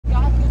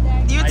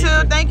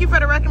you. Thank you for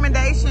the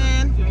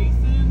recommendation.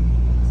 Jason.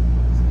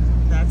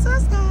 That's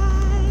us,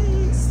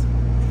 guys.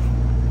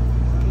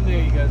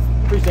 There you guys.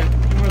 Appreciate it.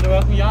 You're more than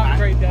welcome. Y'all have a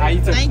great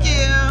day. Thank you.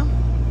 That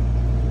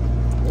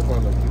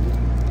one look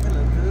good. That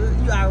look good.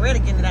 You already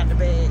getting it out the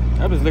bag.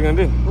 I was looking at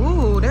this.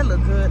 Ooh, that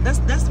look good. That's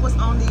what's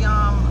on the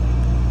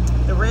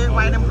red,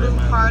 white, and blue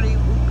party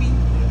whoopie.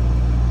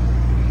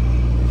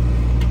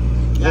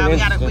 Yeah, we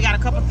got a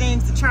couple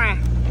things to try.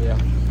 Yeah.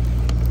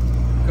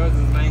 Because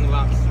it's Maine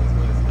lobster is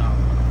what it's called.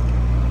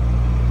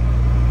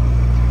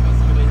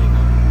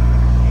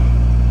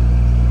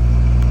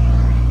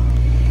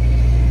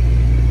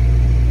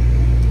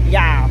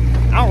 Y'all,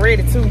 I'm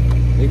ready too.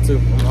 Me too.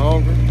 I'm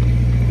hungry.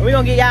 We're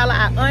gonna get y'all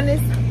our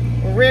honest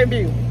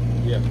review.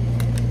 Yeah.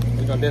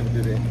 We're gonna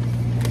definitely do that.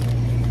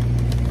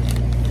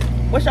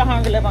 What's your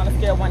hunger level on a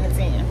scale of 1 to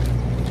 10?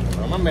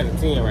 I'm at a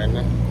 10 right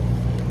now.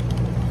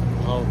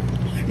 Oh.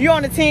 You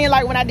on the 10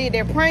 like when I did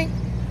that prank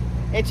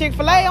at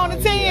Chick-fil-A on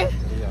the 10?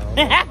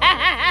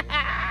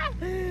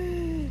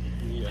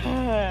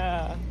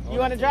 Yeah. You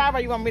want to drive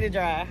or you want me to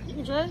drive? You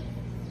can drive.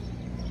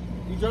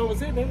 You drove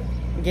us in, didn't you?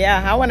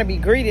 Yeah, I want to be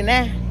greedy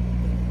now.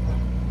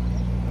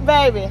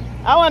 Baby,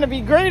 I want to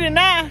be greedy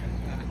now.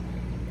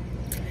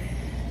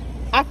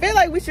 I feel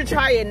like we should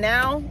try it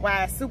now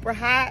while it's super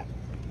hot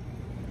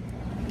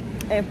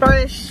and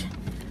fresh.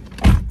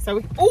 So,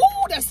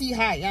 ooh, that's see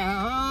hot,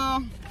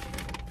 y'all.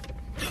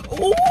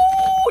 Ooh,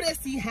 that's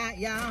see hot,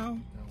 y'all.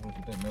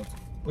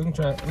 We can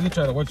try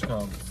the what you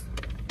call it.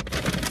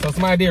 So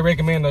somebody did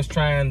recommend us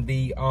trying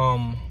the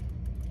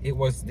it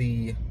was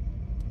the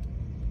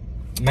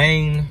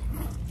Maine, I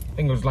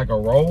think it was like a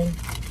roll.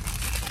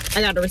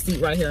 I got the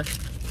receipt right here.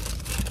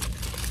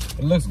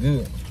 It looks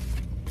good.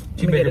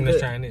 She making us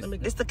trying this.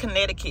 This the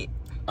Connecticut.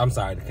 I'm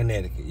sorry, the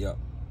Connecticut. Yep,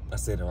 I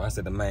said it wrong. I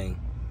said the Maine.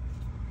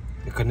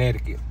 The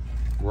Connecticut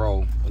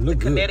roll. It look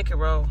good. Connecticut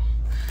roll.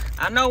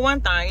 I know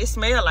one thing. It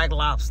smells like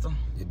lobster.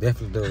 It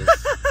definitely does.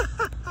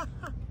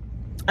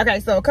 Okay,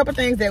 so a couple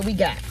things that we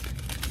got.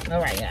 All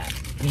right, y'all.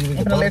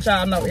 I'm gonna let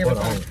y'all know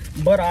everything.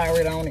 Butter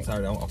already on it.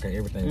 Sorry, okay,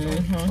 everything's on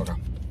it. Okay.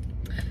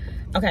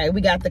 Okay,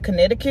 we got the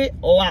Connecticut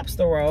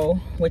lobster roll,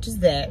 which is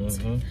that.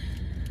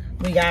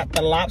 We got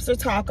the lobster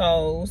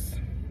tacos.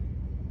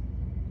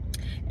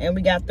 And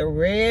we got the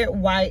red,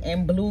 white,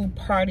 and blue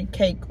party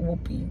cake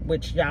whoopie,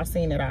 which y'all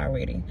seen it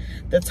already.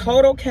 The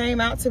total came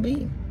out to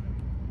be,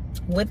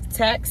 with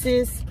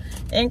taxes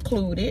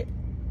included,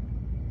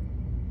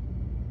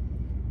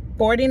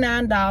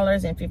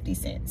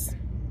 $49.50.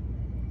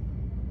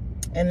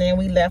 And then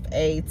we left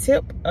a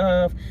tip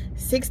of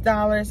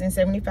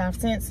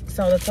 $6.75.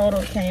 So the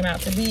total came out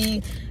to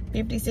be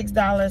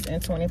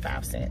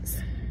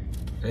 $56.25.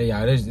 Hey,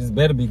 y'all, this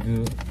better be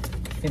good.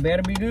 It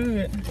better be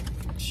good.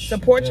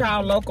 Support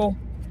y'all local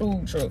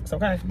food trucks,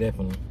 okay?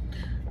 Definitely.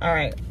 All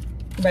right,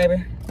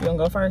 baby, you gonna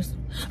go first?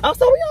 Oh,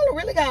 so we only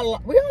really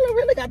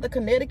got the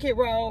Connecticut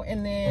roll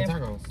and then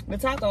the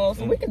tacos.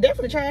 So we can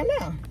definitely try them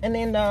now. And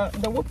then the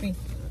whoopie.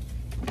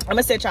 I'm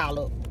gonna set y'all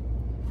up.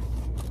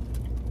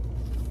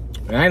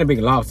 I ain't a big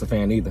lobster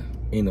fan either,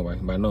 anyway,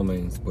 by no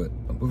means, but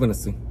we're gonna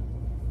see.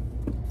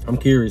 I'm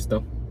curious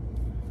though.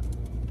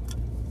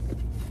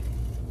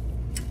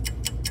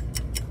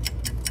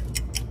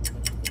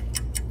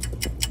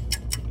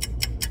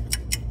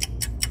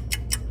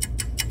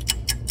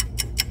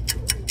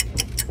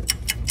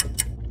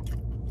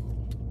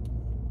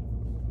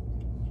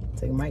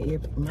 Take my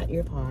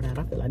ear part out.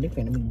 I feel like they're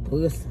finna be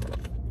busting.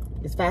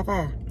 It's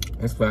 5-5.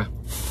 That's fine.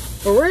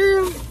 For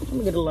real? Let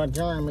me get a little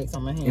germ mix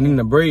on my hand. And then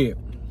the bread.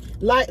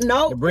 Like,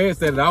 no. The bread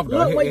set it off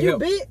though. Look, when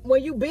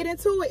you bit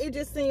into it, it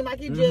just seemed like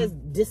it just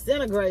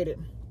disintegrated.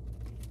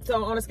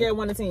 So on a scale of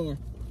 1 to 10.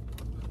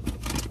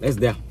 That's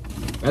there.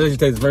 I'll let you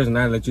taste the first and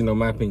I'll let you know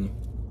my opinion.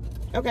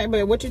 Okay,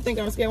 but what you think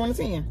on a scale of 1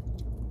 to 10?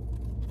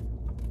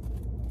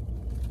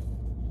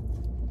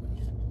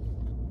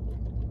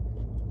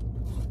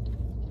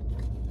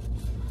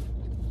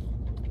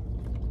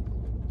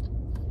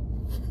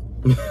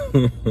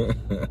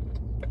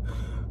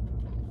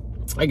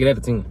 I get that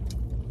a 10.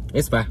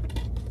 It's fine.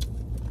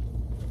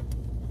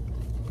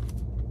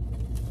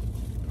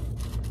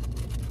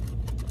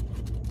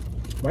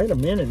 Wait a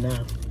minute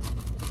now.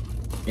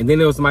 And then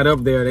there was somebody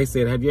up there. They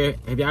said, "Have y'all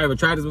ever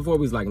tried this before?"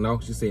 We was like, "No."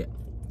 She said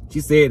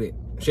it.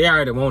 She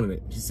already wanted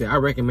it. She said, "I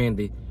recommend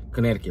the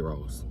Connecticut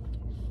rolls."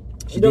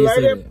 She did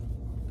say that.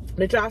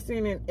 That y'all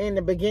seen in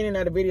the beginning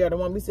of the video, the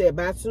one we said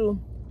buy 2.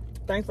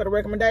 Thanks for the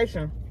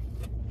recommendation.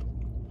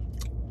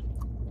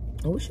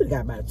 Oh, we should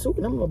have got about 2 of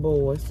them little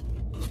boys.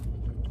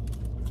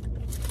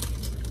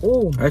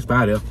 Ooh. That's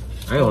fine though.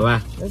 I ain't gonna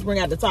lie. Let's bring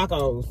out the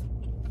tacos.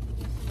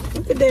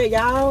 Look at that,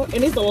 y'all.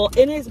 And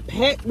it's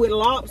packed with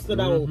lobster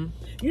though.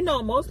 You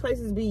know, most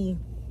places be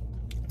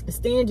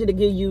stingy to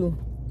give you.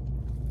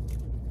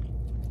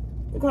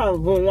 Look how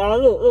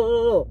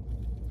look.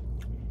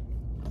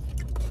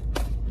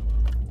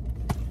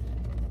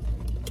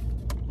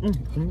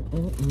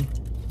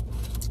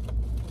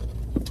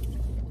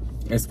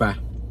 That's fine.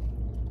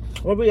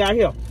 What we got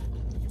here?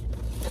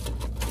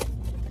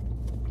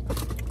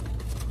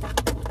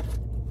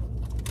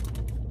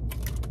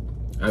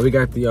 All right, we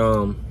got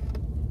the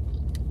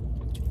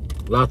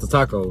Lobster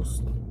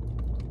tacos.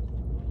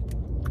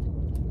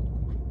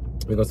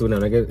 We're gonna see what now.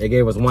 They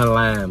gave us one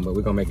line, but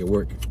we're gonna make it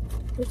work.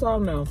 What's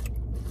all now?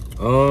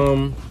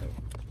 All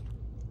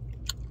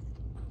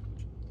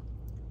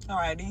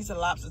right, these are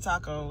lobster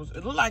tacos.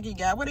 It look like he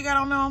got, what he got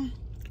on them?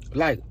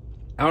 Like,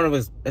 I don't know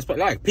if it's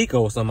like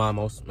pico or something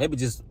almost. Maybe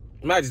it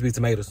might just be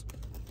tomatoes.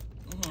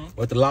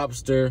 With the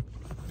lobster,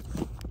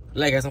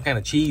 like got some kind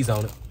of cheese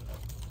on it.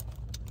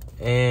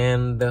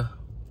 And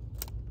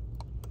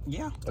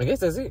yeah, I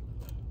guess that's it.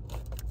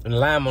 And the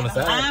lime on the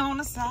side. Lime on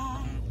the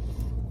side.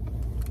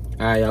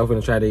 All right, y'all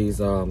finna try these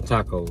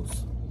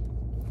tacos.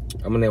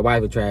 I'm gonna let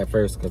wifey try it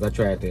first because I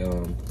tried the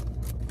I'm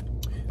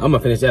gonna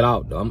finish that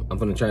out though. I'm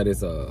gonna try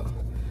this I'm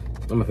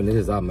gonna finish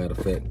this out, matter of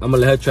fact. I'm gonna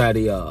let her try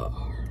the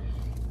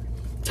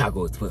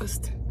tacos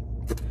first.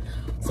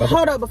 So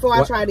hold up before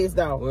I try this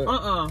though.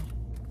 What?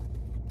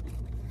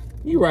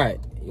 You right.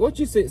 What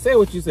you say? Say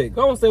what you say.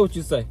 Go on, say what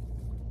you say.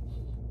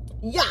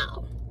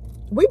 Y'all,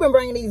 we've been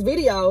bringing these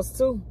videos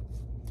too.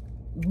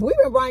 We've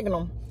been bringing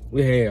them.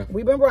 We have.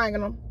 We've been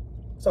bringing them.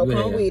 So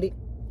come with it.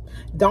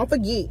 Don't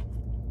forget.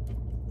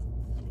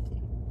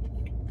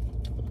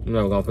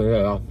 No, we're gonna finish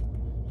that off.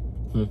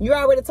 You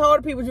already told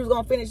the people you was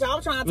gonna finish. I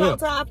was trying to talk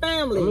to our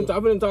family. I'm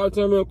gonna talk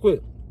to them real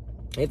quick.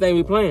 Anything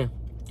we playing.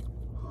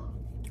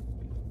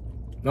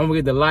 Don't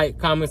forget to like,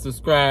 comment,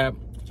 subscribe,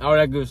 all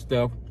that good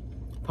stuff.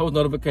 Post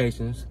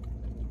notifications.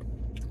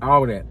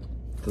 All that.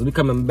 Cause we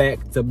coming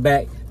back to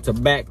back to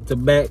back to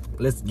back.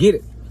 Let's get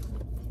it.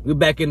 We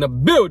back in the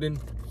building.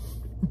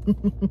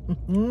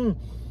 You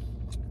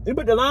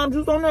put the lime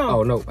juice on there?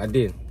 Oh no, I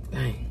didn't.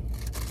 Dang.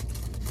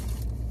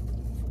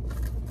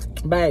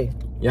 Babe.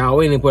 Y'all,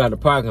 we didn't put out the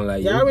parking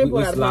lot. Y'all already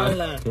put out the parking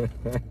lot.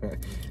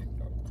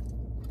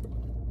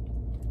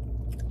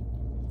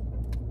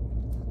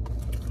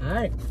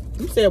 Alright.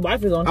 You said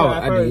wife is gonna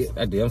try first.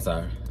 I did. I'm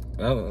sorry.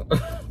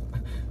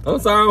 I'm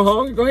sorry, I'm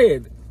hungry. Go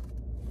ahead.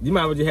 You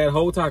might have just had a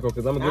whole taco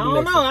because I'm gonna get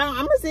the next one. I don't know.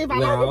 I'm gonna see if I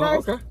like it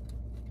first. Okay.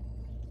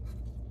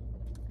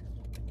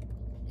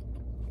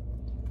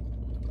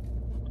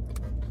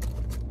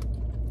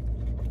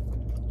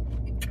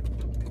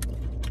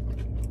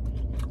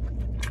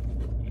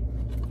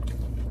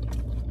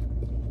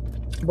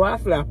 Boy, I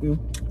slap you.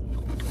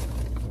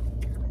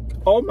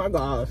 Oh my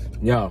gosh.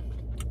 Yeah.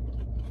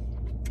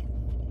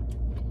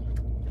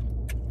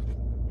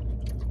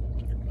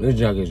 This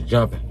junk is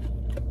jumping.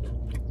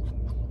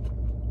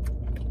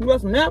 You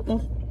got some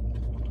napkins?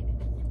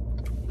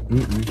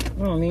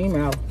 Mm-mm. I don't need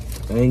them out.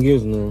 I ain't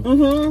using them.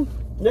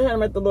 Mm-hmm. They had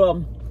them at the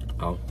little...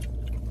 Oh.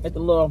 At the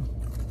little...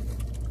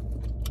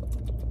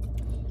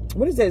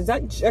 What is that? Is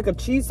that like a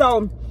cheese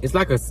sauce? It's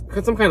like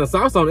some kind of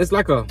sauce on it. It's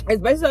like a...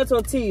 It's basically a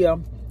tortilla.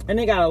 And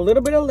they got a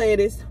little bit of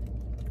lettuce.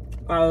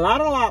 A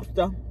lot of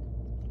lobster.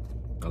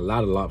 A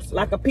lot of lobster.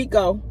 Like a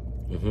pico.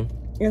 Mm-hmm.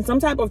 And some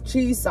type of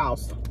cheese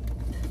sauce.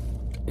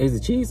 Is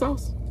it cheese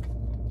sauce?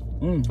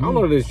 Mm-hmm. I don't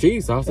know if it's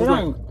cheese sauce. It's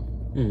like...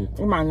 It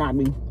might not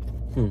be.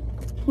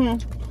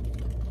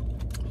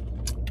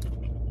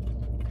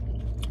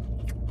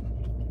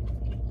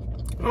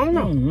 I don't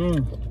know.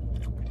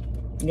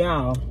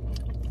 Yeah.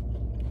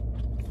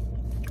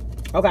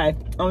 Okay.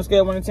 On a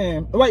scale of 1 to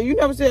 10. Wait, you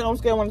never said on a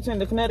scale of 1 to 10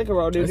 the Connecticut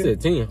roll, did you? I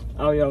said 10.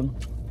 Oh, yeah.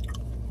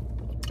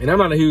 And I'm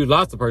not a huge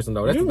lobster person,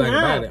 though. That's the thing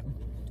about it.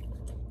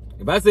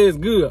 If I say it's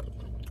good,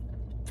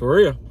 for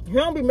real. You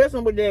don't be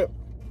messing with that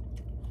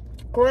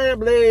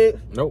crab leg.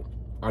 Nope,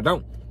 I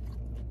don't.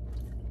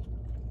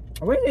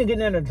 We need to get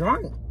in a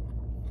drink.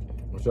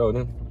 I'll show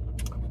them.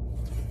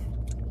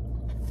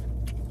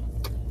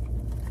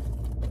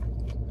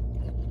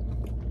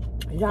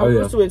 Y'all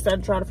were too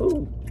excited to try the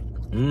food.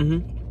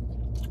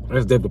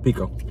 That's definitely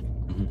pico.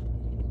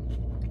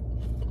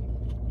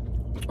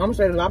 I'm going to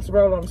say the lobster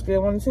roll on a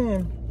scale of 1 to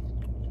 10.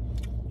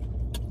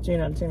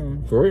 10 out of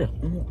 10. For real.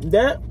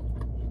 That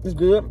is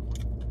good.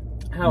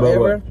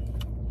 However,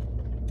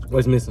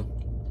 what's missing?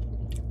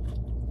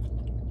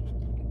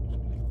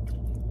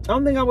 I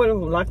don't think I would have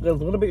liked it a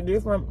little bit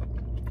different.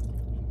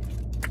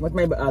 With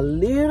maybe a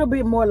little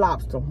bit more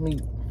lobster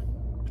meat.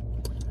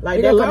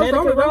 Like that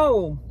Connecticut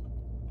roll.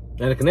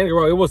 Now the Connecticut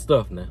roll, it was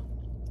stuffed now.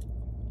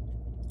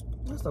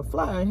 That's a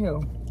fly in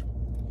here.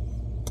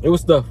 It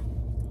was stuffed.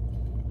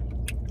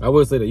 I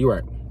will say that, you're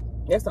right.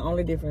 That's the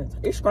only difference.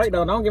 It's straight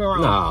though, don't get me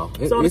wrong. No.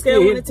 So on a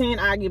scale of 1 to 10,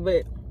 I give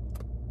it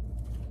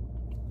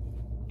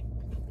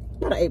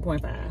about an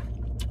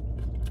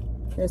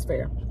 8.5. That's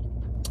fair.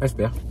 That's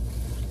fair.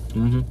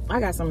 I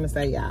got something to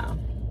say, y'all.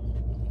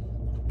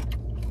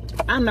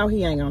 I know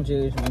he ain't gonna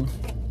judge me.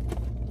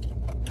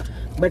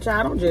 But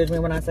y'all don't judge me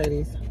when I say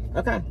this.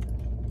 Okay.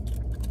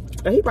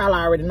 But he probably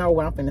already know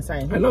what I'm finna say.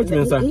 I know what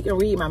you're finna say. He can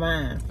read my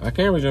mind. I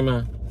can't read your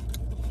mind.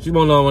 She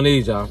won't know one of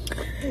these, y'all.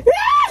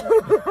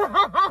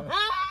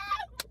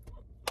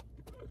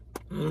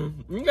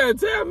 You gotta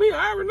tell me.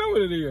 I already know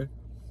what it is.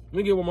 Let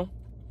me get one more.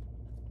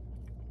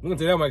 We're gonna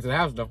take that back to the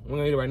house, though. We're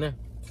gonna eat it right now.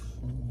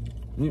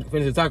 You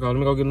finish the taco. Let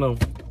me go get another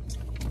one.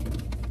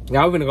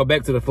 Yeah, we're gonna go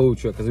back to the food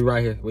truck because we're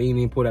right here. We ain't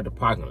even put out the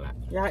parking lot.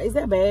 Yeah, is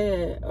that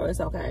bad or it's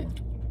okay?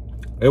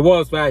 It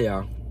was fire,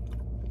 y'all.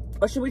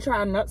 Or should we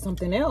try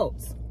something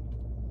else?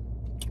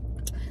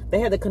 They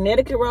had the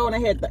Connecticut roll and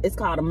they had it's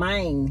called a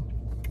Maine.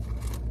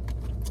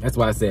 That's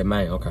why I said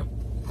Maine. Okay,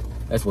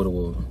 that's what it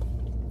was.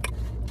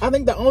 I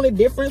think the only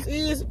difference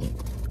is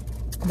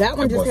that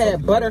one just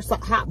had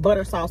hot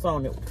butter sauce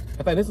on it.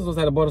 I thought this was supposed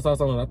to have the butter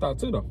sauce on it. I thought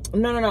too though.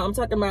 No. I'm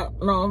talking about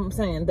I'm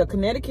saying the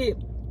Connecticut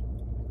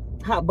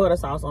hot butter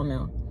sauce on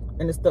there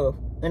and the stuff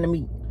and the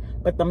meat.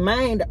 But the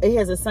Maine, it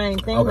has the same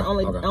thing. Okay,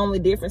 only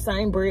different,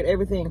 same bread,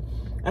 everything.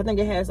 I think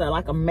it has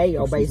like a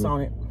mayo base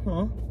on it.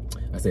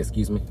 I said,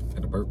 excuse me,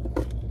 at the burp.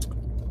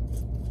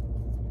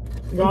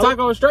 Y'all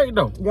Taco straight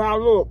though. Y'all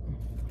look.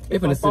 They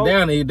finna sit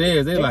down and eat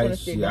theirs. They like,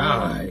 shit.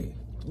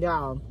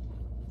 Y'all.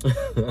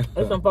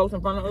 There's some folks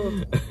in front of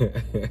us.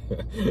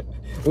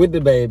 With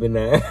the baby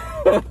now.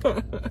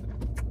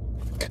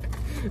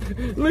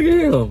 Look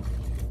at him.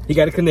 He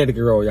got a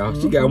Connecticut roll, y'all.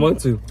 She got one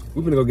too.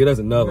 We finna go get us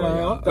another one,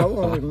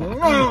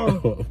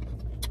 y'all.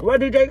 What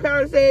did they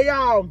kind of say,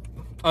 y'all?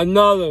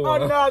 Another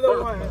one.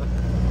 Another one.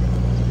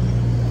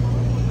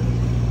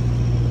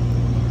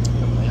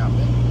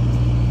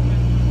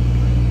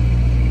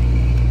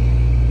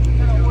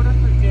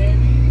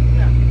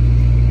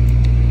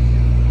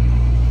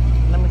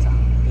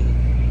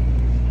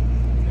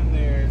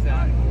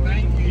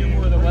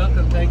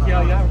 Thank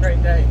y'all. Y'all have a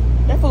great day.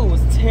 That food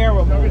was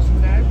terrible.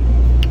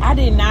 I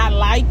did not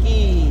like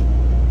it.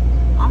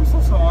 I'm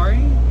so sorry.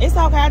 It's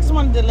okay. I just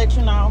wanted to let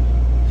you know.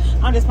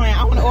 I'm just playing.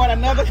 I want to order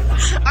another.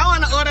 I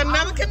want to order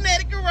another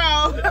Connecticut roll.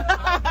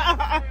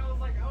 I was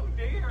like, oh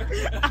dear.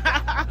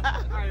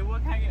 All right,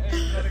 what can I get?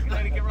 Another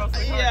Connecticut roll?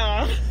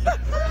 Yeah.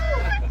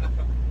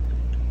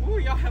 Ooh,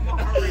 y'all have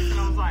my heart racing.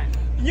 I was like,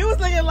 you was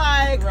looking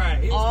like.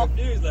 Right. He was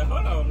confused. Like,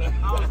 hold on now.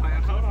 I was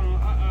like, hold on.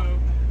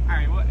 All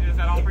right, what is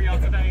that all for y'all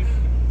today?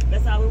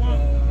 That's all we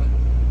want.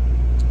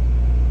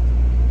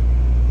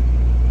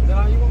 Is that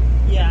all you want?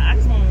 Yeah, I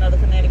just want another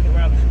Connecticut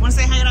roll. Want to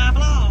say hi to our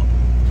vlog?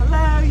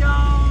 Hello,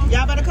 y'all.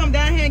 Y'all better come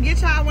down here and get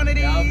y'all one of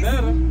these. Y'all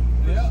better.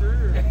 Yeah.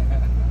 Sure.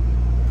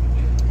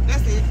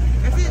 That's it.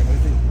 That's it.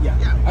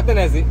 Yeah. I think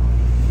that's it.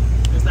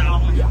 That's all I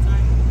want. All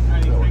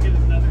right, can I get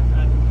another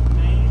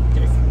name?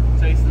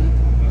 Jason.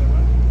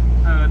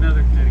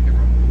 Another Connecticut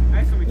roll.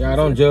 Nice to meet you. Y'all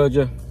don't judge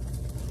her.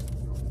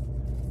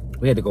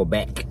 We had to go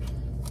back.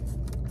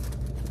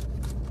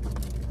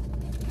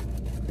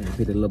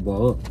 Pick the little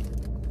boy up.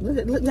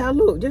 Look, y'all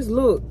look. Just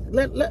look.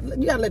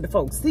 You gotta let the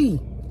folks see.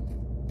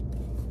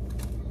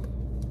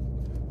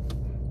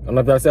 I don't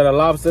know if y'all said a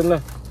lobster in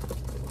there.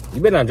 You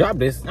better not drop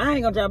this. I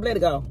ain't gonna drop. Let it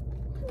go.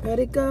 Let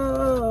it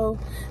go.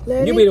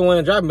 You be the one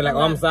to drop me like,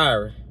 oh, I'm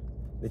sorry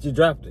that you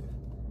dropped it.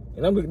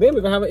 And then we're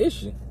gonna have an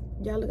issue.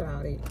 Y'all look at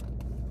all that.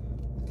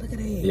 Look at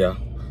that. Yeah.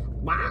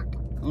 Bok,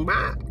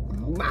 bok,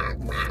 bok,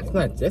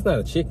 bok. That's not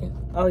a chicken.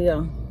 Oh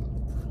yeah.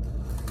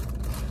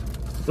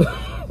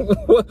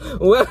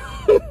 What?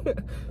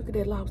 Look at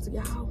that lobster,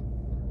 y'all.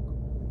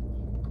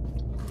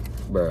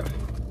 Bruh.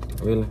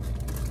 Really?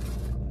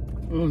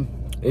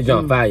 It's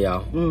on fire,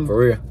 y'all. For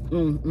real.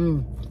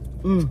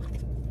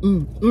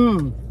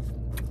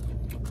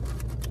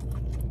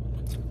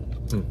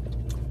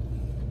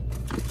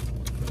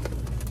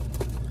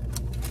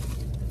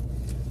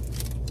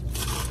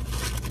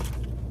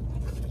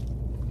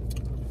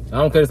 I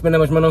don't care to spend that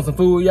much money on some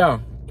food, y'all.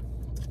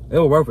 It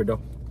was worth it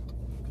though.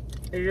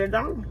 Is it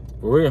done?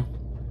 For real.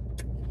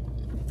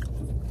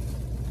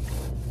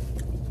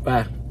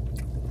 Bye.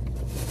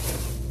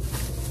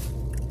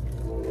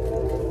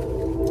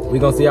 We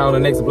gonna see y'all on the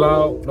next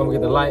vlog. Don't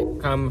forget to like,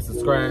 comment,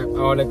 subscribe,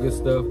 all that good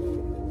stuff.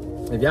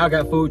 If y'all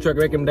got food truck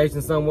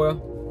recommendations somewhere,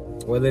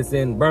 whether it's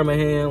in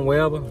Birmingham,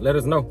 wherever, let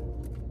us know.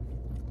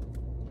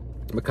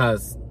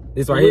 Because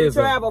this right here is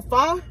travel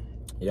far.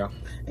 Yeah.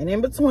 And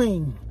in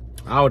between.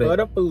 All that. For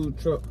the food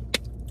truck.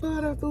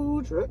 For the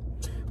food truck.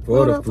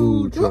 For the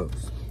food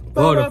trucks.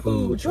 For the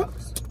food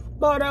trucks.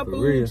 For the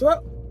food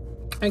truck.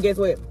 And guess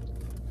what?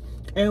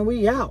 And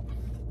we out.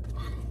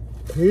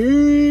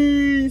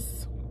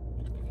 Peace.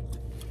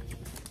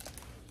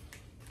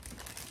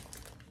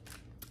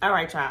 All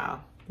right, y'all.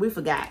 We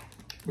forgot.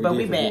 But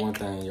we back. One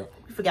thing, yo.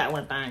 We forgot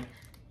one thing.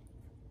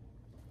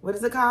 What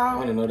is it I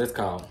called? don't know what it's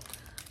called.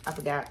 I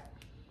forgot.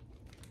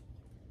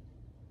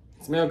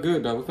 It smell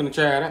good though. We're finna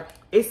try it out.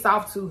 It's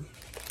soft too.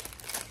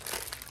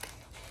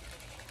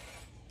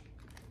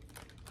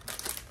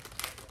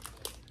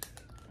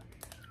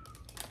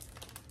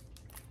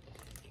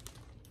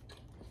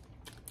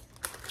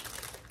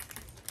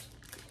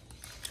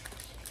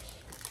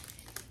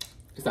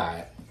 It's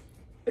alright.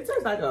 It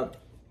tastes like a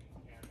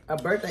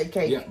birthday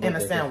cake and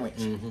a sandwich.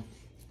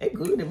 It's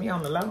good to me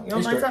on the low. You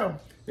don't think so?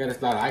 Yeah,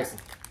 that's a lot of icing.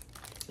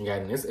 You got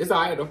it. It's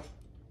alright though.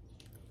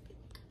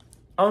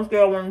 On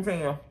scale of 1 to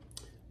 10. I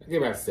give it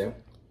about a 7.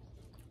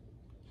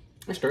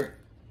 It's straight.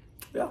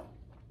 Yeah.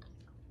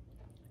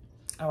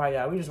 All right,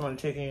 y'all. We just want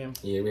to check in.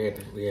 Yeah, we had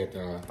to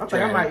I think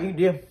I might eat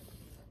this.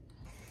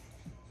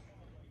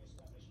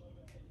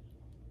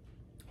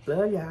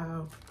 Love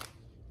y'all.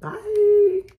 Bye.